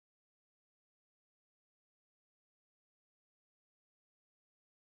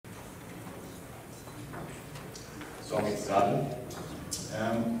So I'll get started.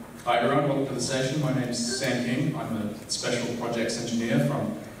 Hi everyone, welcome to the session. My name is Sam King. I'm a Special Projects Engineer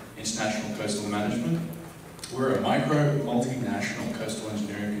from International Coastal Management. We're a micro, multinational coastal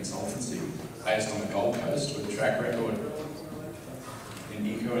engineering consultancy based on the Gold Coast with a track record in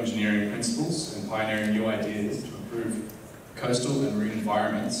eco-engineering principles and pioneering new ideas to improve coastal and marine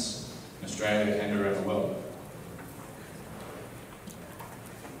environments in Australia and around the world.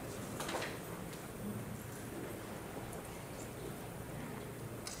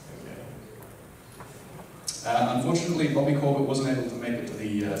 Unfortunately, Bobbie Corbett wasn't able to make it to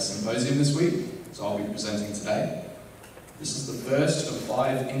the symposium this week, so I'll be presenting today. This is the first of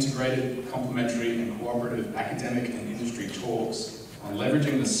 5 integrated, complementary and cooperative academic and industry talks on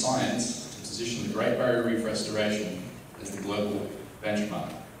leveraging the science to position the Great Barrier Reef restoration as the global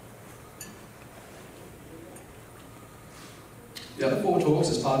benchmark. The other 4 talks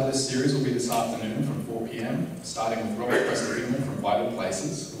as part of this series will be this afternoon from 4 p.m, starting with Robert Corbett1 from Vital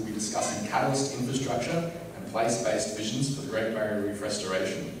Places, who will be discussing catalyst infrastructure and place-based visions for the Great Barrier Reef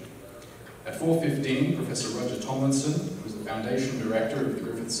restoration. At 4:15, Professor Roger Tomlinson, who is the Foundation Director of the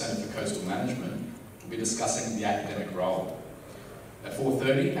Griffith Centre for Coastal Management, will be discussing the academic role. At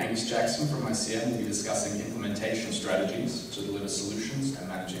 4:30, Angus Jackson from ICM will be discussing implementation strategies to deliver solutions and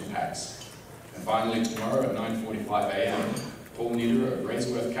manage impacts. And finally, tomorrow at 9:45 a.m, Paul Nieder of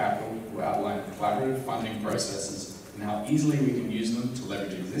Raiseworth Capital will outline collaborative funding processes and how easily we can use them to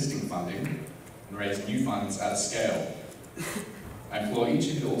leverage existing funding and raise new funds at a scale. I implore each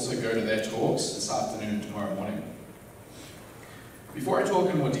of you to also go to their talks this afternoon and tomorrow morning. Before I talk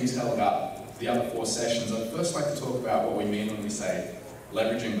in more detail about the other 4 sessions, I'd first like to talk about what we mean when we say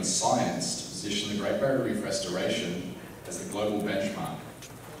leveraging the science to position the Great Barrier Reef restoration as the global benchmark.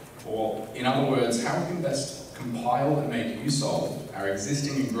 Or, in other words, how we can best compile and make use of our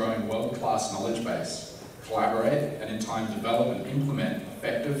existing and growing world-class knowledge base, collaborate, and in time develop and implement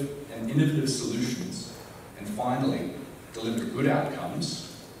effective and innovative solutions, and finally, deliver good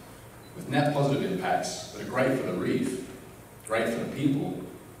outcomes with net positive impacts that are great for the reef, great for the people,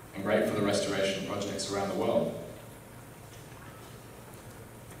 and great for the restoration projects around the world.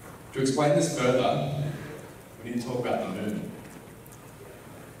 To explain this further, we need to talk about the moon.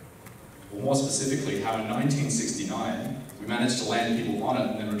 Or more specifically, how in 1969, we managed to land people on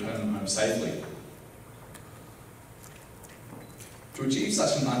it and then return them home safely. To achieve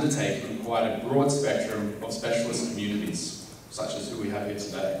such an undertaking required a broad spectrum of specialist communities, such as who we have here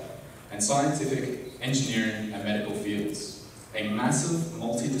today, and scientific, engineering, and medical fields. A massive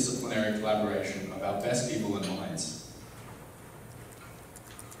multidisciplinary collaboration of our best people and minds.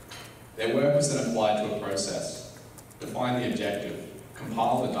 Their work was then applied to a process, define the objective,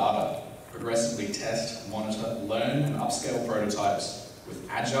 compile the data, progressively test, monitor, learn, and upscale prototypes with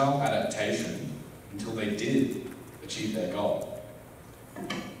agile adaptation until they did achieve their goal.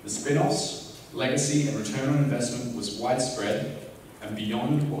 The spinoffs, legacy, and return on investment was widespread and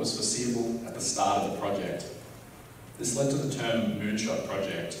beyond what was foreseeable at the start of the project. This led to the term Moonshot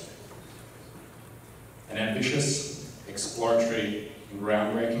Project, an ambitious, exploratory, and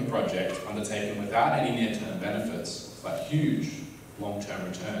groundbreaking project undertaken without any near-term benefits, but huge long-term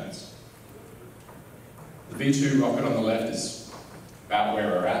returns. The V2 rocket on the left is about where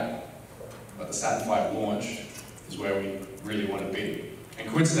we're at, but the Saturn V launch is where we really want to be. And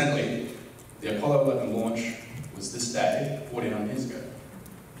coincidentally, the Apollo 11 launch was this day, 49 years ago.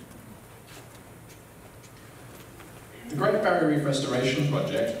 The Great Barrier Reef Restoration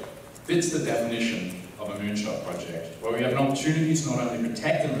Project fits the definition of a moonshot project, where we have an opportunity to not only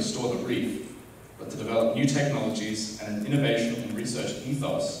protect and restore the reef, but to develop new technologies and an innovation and research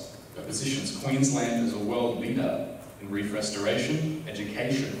ethos that positions Queensland as a world leader in reef restoration,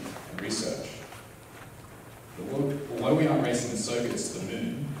 education, and research. Although we aren't racing the circuits to the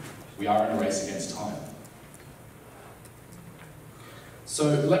moon, we are in a race against time. So,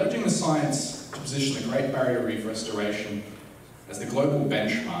 leveraging the science to position the Great Barrier Reef restoration as the global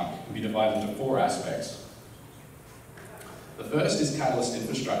benchmark can be divided into 4 aspects. The first is catalyst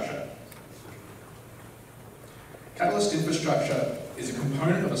infrastructure. Catalyst infrastructure is a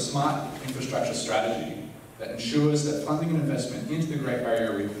component of a smart infrastructure strategy that ensures that funding and investment into the Great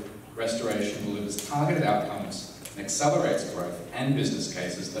Barrier Reef restoration delivers targeted outcomes and accelerates growth and business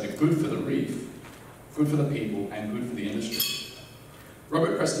cases that are good for the reef, good for the people, and good for the industry.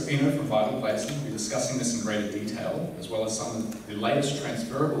 Robert Corbett1 from Vital Places will be discussing this in greater detail, as well as some of the latest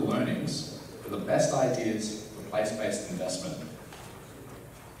transferable learnings for the best ideas for place-based investment.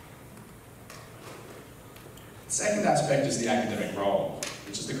 The second aspect is the academic role,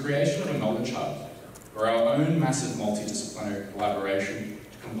 which is the creation of a knowledge hub, where our own massive multidisciplinary collaboration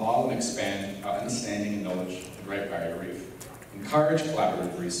to compile and expand our understanding and knowledge of the Great Barrier Reef, encourage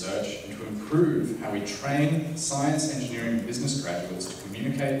collaborative research, and to improve how we train science, engineering, and business graduates to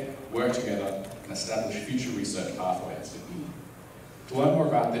communicate, work together, and establish future research pathways. To learn more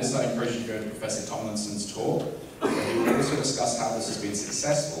about this, I encourage you to go to Professor Tomlinson's talk, where he will also discuss how this has been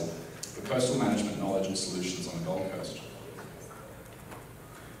successful for coastal management knowledge and solutions on the Gold Coast.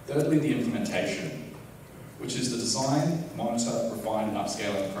 Thirdly, the implementation, which is the design, monitor, refine, and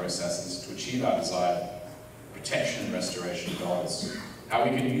upscaling processes to achieve our desired protection and restoration goals. How we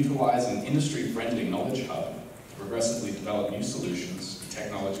can utilize an industry-friendly knowledge hub to progressively develop new solutions and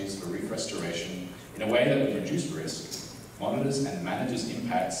technologies for reef restoration in a way that would reduce risk, monitors and manages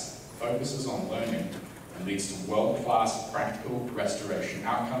impacts, focuses on learning, and leads to world-class practical restoration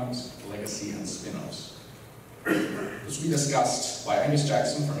outcomes, legacy, and spin-offs. This will be discussed by Angus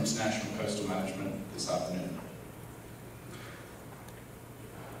Jackson from International Coastal Management this afternoon.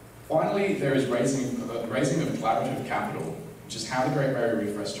 Finally, there is raising of collaborative capital, which is how the Great Barrier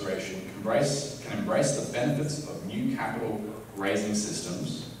Reef restoration can embrace the benefits of new capital raising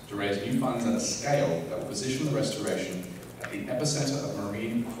systems to raise new funds at a scale that will position the restoration at the epicenter of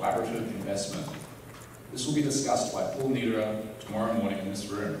marine collaborative investment. This will be discussed by Paul Niederer tomorrow morning in this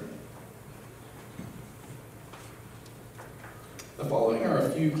room. The following are a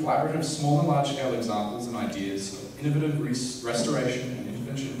few collaborative small and large-scale examples and ideas of innovative restoration and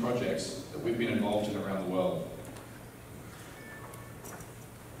intervention projects that we've been involved in around the world.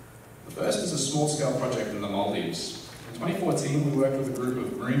 The first is a small-scale project in the Maldives. In 2014, we worked with a group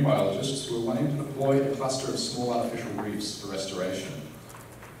of marine biologists who were wanting to deploy a cluster of small artificial reefs for restoration.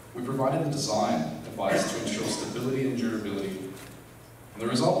 We provided the design advice to ensure stability and durability. And the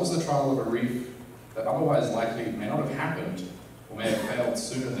result was the trial of a reef that otherwise likely may not have happened or may have failed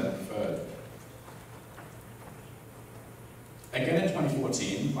sooner than preferred. Again in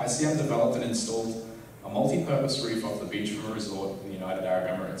 2014, ICM developed and installed a multi-purpose reef off the beach from a resort in the United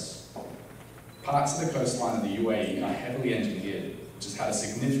Arab Emirates. Parts of the coastline of the UAE are heavily engineered, which has had a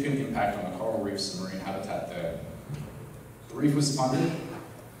significant impact on the coral reefs and marine habitat there. The reef was funded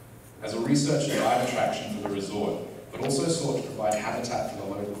as a research and dive attraction for the resort, but also sought to provide habitat for the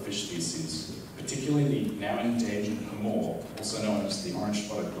local fish species, particularly the now endangered hamor, also known as the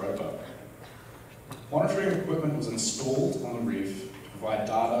orange-spotted groper. Monitoring equipment was installed on the reef to provide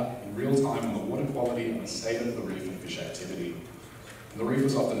data in real time on the water quality and the state of the reef and fish activity. And the reef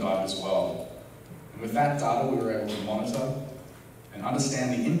was often dived as well. And with that data, we were able to monitor and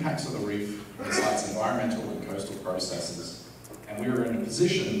understand the impacts of the reef on the site's environmental and coastal processes. And we were in a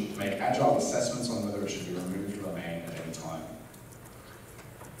position to make agile assessments on whether it should be removed or remain at any time.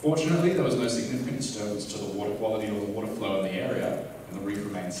 Fortunately, there was no significant disturbance to the water quality or the water flow in the area, and the reef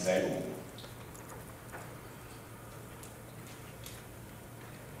remained stable.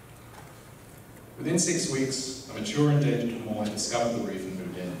 Within 6 weeks, a mature endangered hamor had discovered the reef and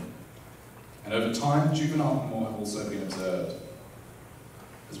moved in. And over time, juvenile hamor have also been observed,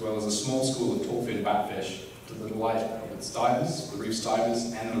 as well as a small school of tall-fin batfish to the delight of its divers, the reef's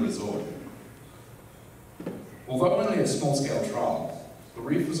divers, and the resort. Although only a small-scale trial, the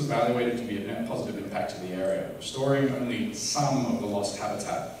reef was evaluated to be a net positive impact to the area, restoring only some of the lost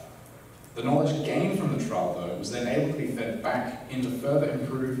habitat. The knowledge gained from the trial, though, was then able to be fed back in to further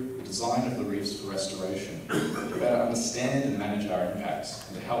improve the design of the reefs for restoration, to better understand and manage our impacts,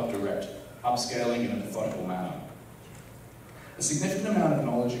 and to help direct upscaling in a methodical manner. A significant amount of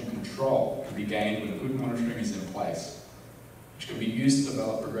knowledge and control can be gained when good monitoring is in place, which can be used to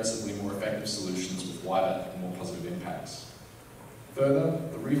develop progressively more effective solutions with wider and more positive impacts. Further,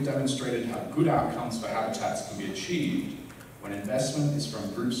 the reef demonstrated how good outcomes for habitats can be achieved when investment is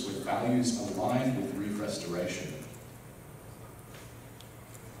from groups with values aligned with reef restoration.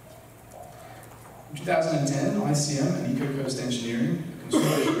 In 2010, ICM and EcoCoast Engineering, a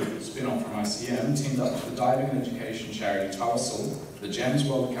consortium spin-off from ICM, teamed up with the diving and education charity Tawasul for the GEMS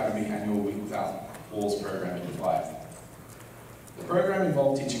World Academy annual Week Without Walls program in Dubai. The program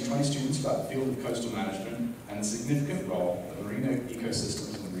involved teaching 20 students about the field of coastal management and the significant role that marine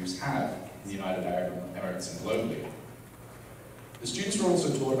ecosystems and reefs have in the United Arab Emirates and globally. The students were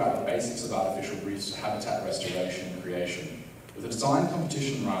also taught about the basics of artificial reefs for habitat restoration and creation, with a design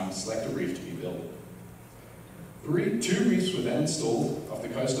competition run to select a reef to be built. Two reefs were then installed off the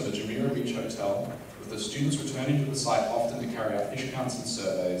coast of a Jumeirah Beach hotel, with the students returning to the site often to carry out fish counts and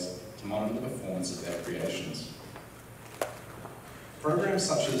surveys to monitor the performance of their creations. Programs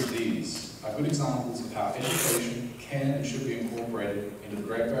such as these are good examples of how education can and should be incorporated into the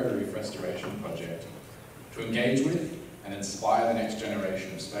Great Barrier Reef Restoration Project to engage with and inspire the next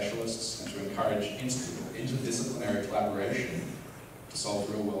generation of specialists and to encourage interdisciplinary collaboration to solve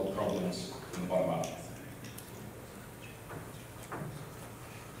real-world problems from the bottom up.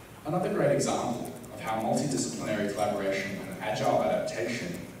 Another great example of how multidisciplinary collaboration and agile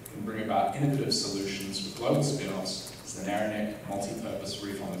adaptation can bring about innovative solutions with global spin-offs is the Narrowneck multi-purpose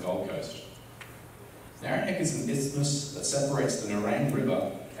reef on the Gold Coast. Narrowneck is an isthmus that separates the Nerang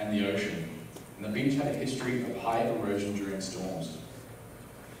River and the ocean, and the beach had a history of high erosion during storms.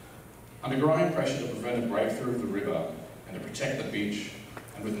 Under growing pressure to prevent a breakthrough of the river and to protect the beach,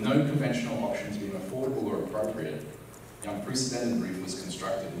 and with no conventional options being affordable or appropriate, the unprecedented reef was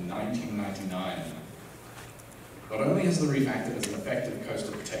constructed in 1999. Not only has the reef acted as an effective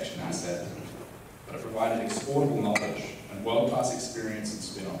coastal protection asset, but it provided exportable knowledge and world-class experience in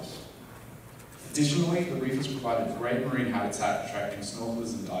spin-offs. Additionally, the reef has provided great marine habitat attracting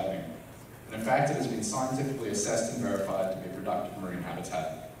snorkelers and diving, and in fact it has been scientifically assessed and verified to be a productive marine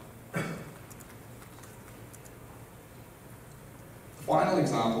habitat. The final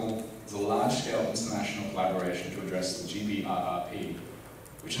example is a large-scale international collaboration to address the GBRRP,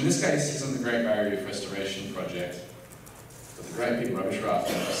 which in this case isn't the Great Barrier Reef Restoration Project, but the Great Big Rubbish Raft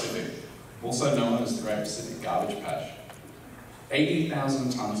in the Pacific, also known as the Great Pacific Garbage Patch.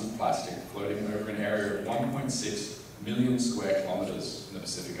 80,000 tonnes of plastic floating over an area of 1.6 million square kilometres in the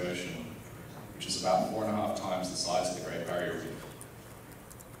Pacific Ocean, which is about 4.5 times the size of the Great Barrier Reef.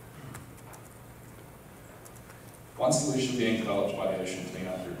 One solution being developed by the Ocean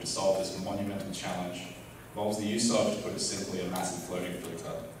Cleanup Group to solve this monumental challenge involves the use of, to put it simply, a massive floating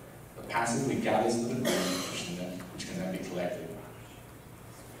filter that passively gathers the debris which can then be collected.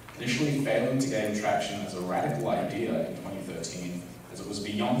 Initially failing to gain traction as a radical idea in 2013, as it was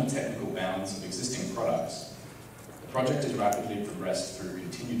beyond the technical bounds of existing products, the project has rapidly progressed through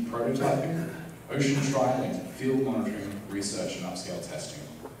continued prototyping, ocean trialling, field monitoring, research and upscale testing.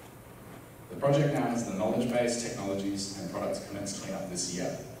 The project now has the knowledge base, technologies and products to commence cleanup this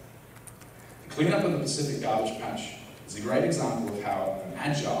year. The cleanup of the Pacific Garbage Patch is a great example of how an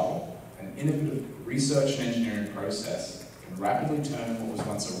agile and innovative research and engineering process can rapidly turn what was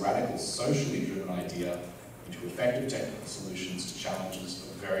once a radical, socially driven idea into effective technical solutions to challenges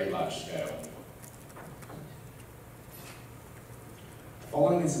of a very large scale. The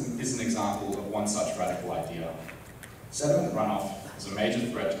following is an example of one such radical idea. Sediment runoff is a major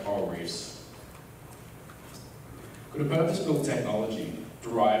threat to coral reefs. Could a purpose-built technology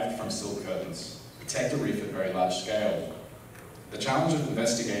derived from silt curtains protect a reef at very large scale? The challenge of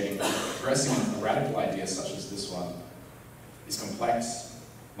investigating and progressing a radical idea such as this one is complex,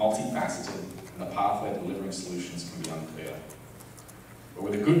 multifaceted, and the pathway to delivering solutions can be unclear. But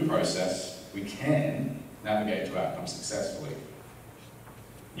with a good process, we can navigate to outcomes successfully.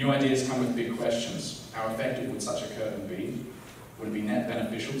 New ideas come with big questions. How effective would such a curtain be? Would it be net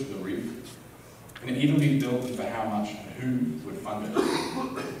beneficial to the reef? Can it even be built, and for how much, and who would fund it?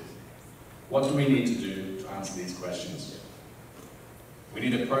 What do we need to do to answer these questions? We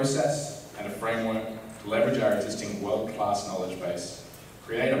need a process and a framework to leverage our existing world-class knowledge base,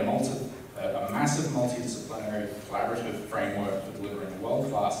 create a massive multidisciplinary collaborative framework for delivering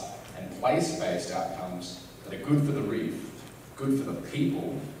world-class and place-based outcomes that are good for the reef, good for the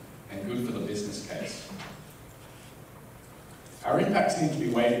people, and good for the business case. Our impacts need to be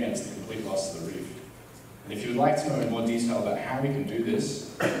weighed against the complete loss of the reef. And if you would like to know in more detail about how we can do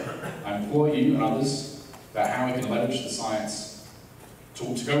this, I implore you and others about how we can leverage the science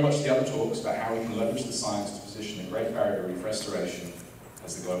to go watch the other talks about how we can leverage the science to position the Great Barrier Reef restoration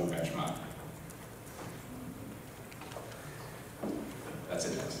as the global benchmark.